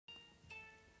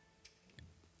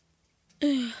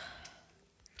Oh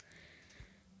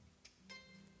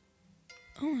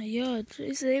my god,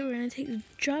 today we're gonna take a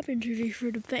job interview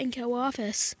for the Toca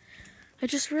office. I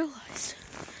just realized.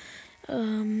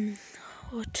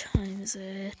 What time is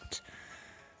it?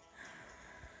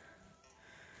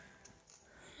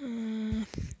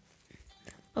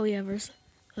 Oh yeah, there's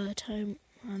time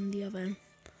on the oven.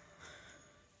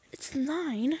 It's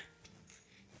 9.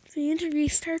 The interview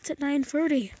starts at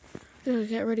 9:30. Gotta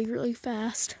get ready really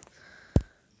fast.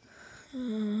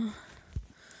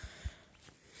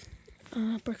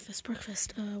 Breakfast.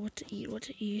 What to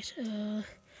eat? I'll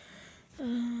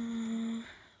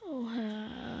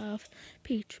have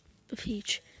a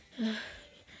peach. You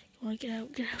wanna get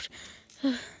out?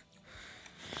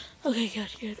 Okay,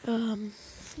 good.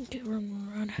 Okay,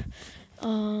 run.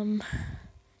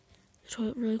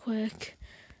 Toilet really quick.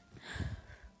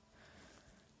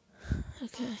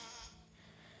 Okay.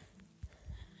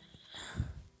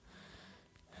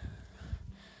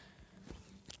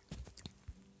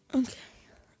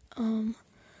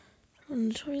 Run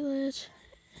the toilet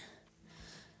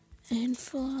and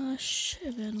flush,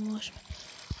 and then wash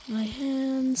my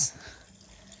hands.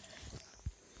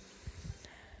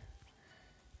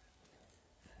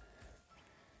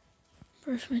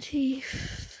 Brush my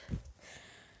teeth.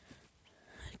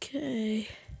 Okay.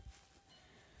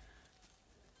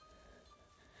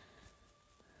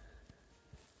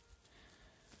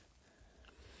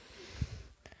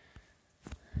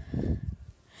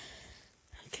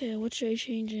 Okay, what should I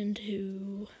change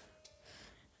into?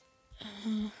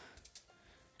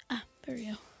 There we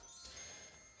go.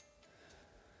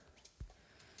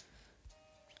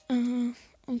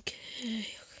 Okay.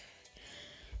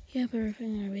 Yep,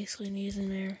 everything I basically need is in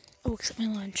there. Oh, except my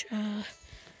lunch.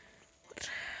 What?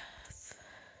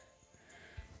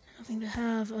 Nothing to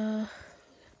have.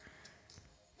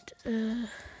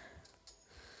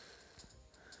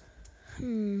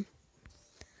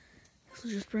 This will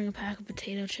just bring a pack of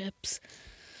potato chips.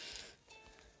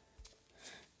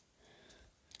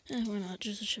 Why not?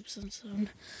 Just the chips on its own.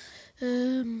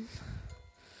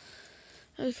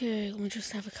 Okay, let me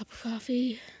just have a cup of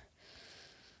coffee.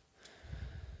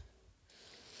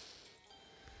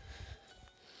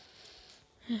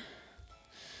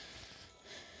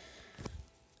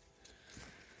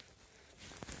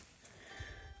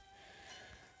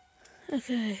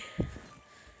 Okay.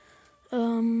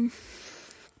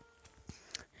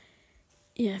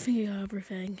 Yeah, I think I got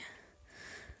everything.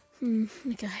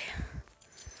 Okay.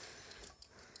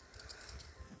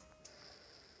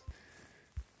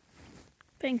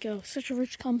 Banco, such a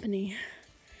rich company.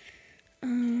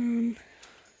 Oh,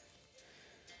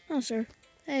 sir.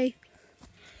 Hey.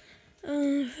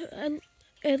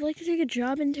 I'd like to take a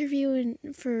job interview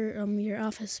for your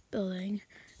office building.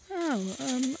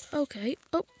 Oh, okay.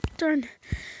 Oh, darn.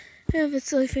 Yeah, that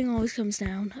silly thing always comes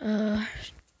down.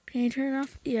 Can you turn it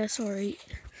off? Yeah, sorry.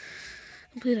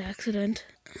 Complete accident.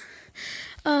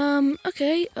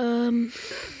 Okay,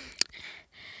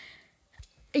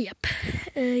 yep.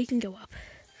 You can go up.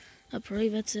 Up,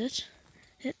 right, that's it.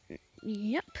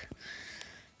 Yep.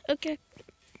 Okay.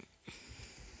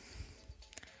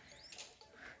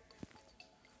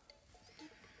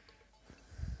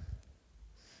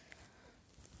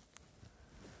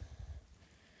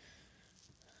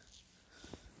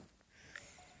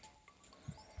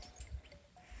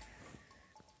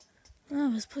 Oh,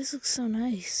 this place looks so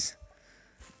nice.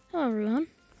 Hello, everyone.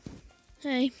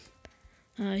 Hey.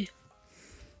 Hi.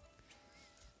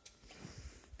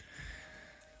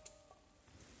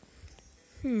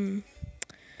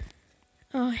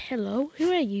 Oh, hello.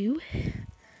 Who are you?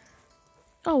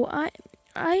 Oh,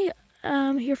 I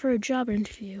am here for a job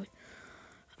interview.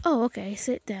 Oh, okay.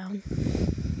 Sit down.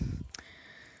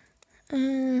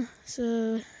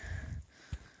 So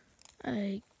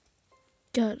I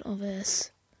got all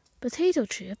this. Potato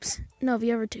chips? No,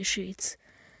 the other 2 sheets.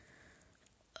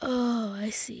 Oh, I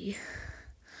see.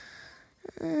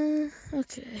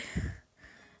 Okay.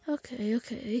 Okay, you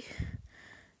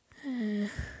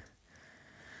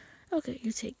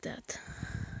take that.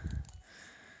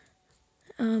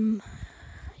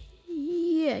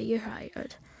 Yeah, you're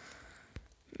hired.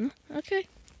 Okay,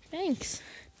 thanks.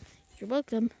 You're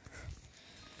welcome.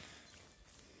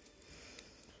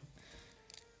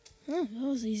 Oh, that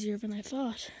was easier than I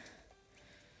thought.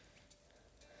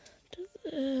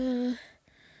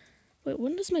 Wait,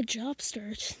 when does my job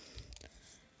start?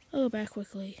 I'll go back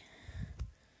quickly.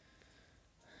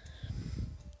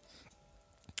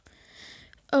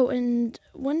 Oh, and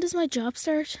when does my job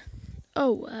start?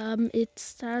 Oh, it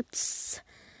starts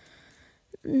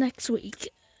next week.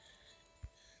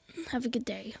 Have a good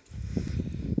day.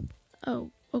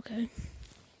 Oh, okay.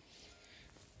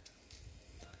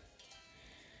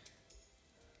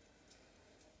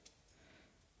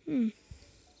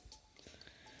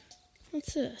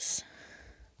 What's this?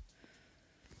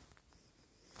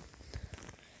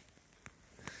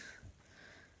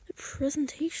 The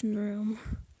presentation room.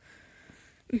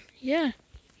 Yeah,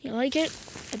 you like it?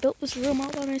 I built this room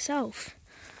all by myself.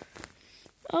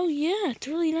 Oh yeah, it's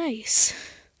really nice.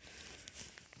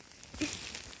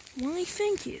 Why,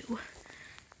 thank you.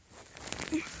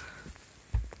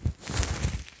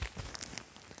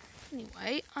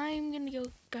 Anyway, I'm gonna go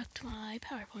back to my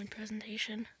PowerPoint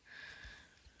presentation.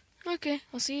 Okay,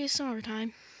 I'll see you some other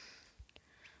time.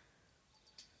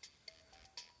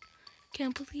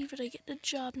 Can't believe it, I get the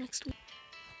job next week.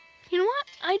 You know what?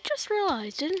 I just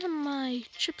realized I didn't have my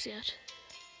chips yet.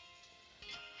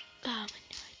 Ah, my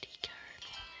new ID card and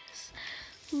all this.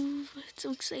 Ooh, it's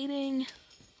so exciting.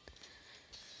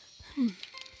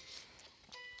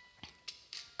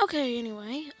 Okay,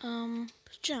 anyway,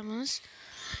 pajamas.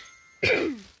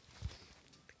 Had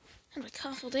a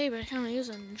cough all day, but I can't use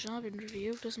it in a job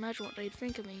interview. Just imagine what they'd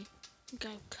think of me. Guy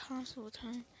who coughs all the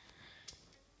time.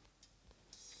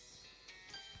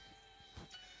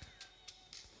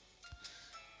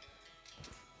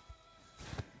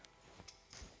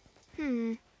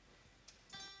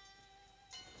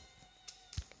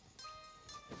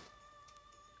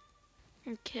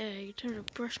 Okay, time to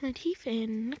brush my teeth,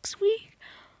 and next week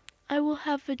I will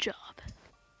have a job.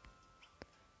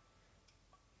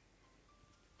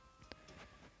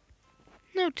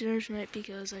 No dinner tonight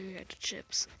because I got the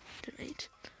chips tonight.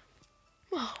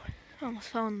 Whoa, I almost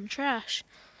fell in the trash.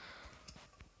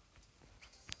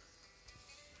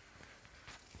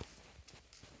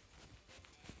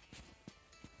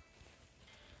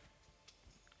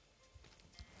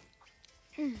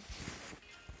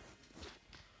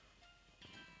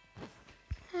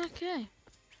 Okay.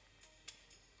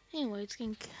 Anyway, it's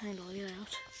getting kind of late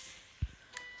out.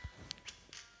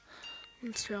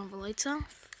 Let's turn all the lights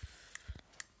off.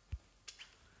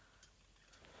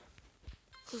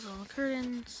 Close all the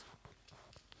curtains.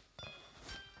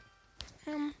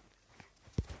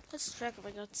 Let's check if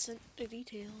I got sent the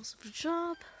details of the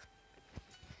job.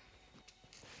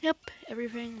 Yep,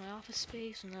 everything, my office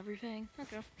space and everything.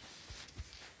 Okay.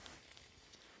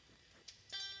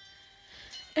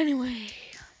 Anyway,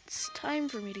 it's time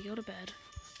for me to go to bed.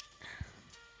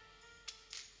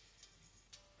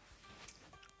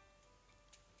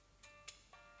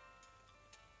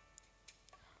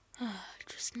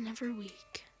 Just another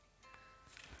week.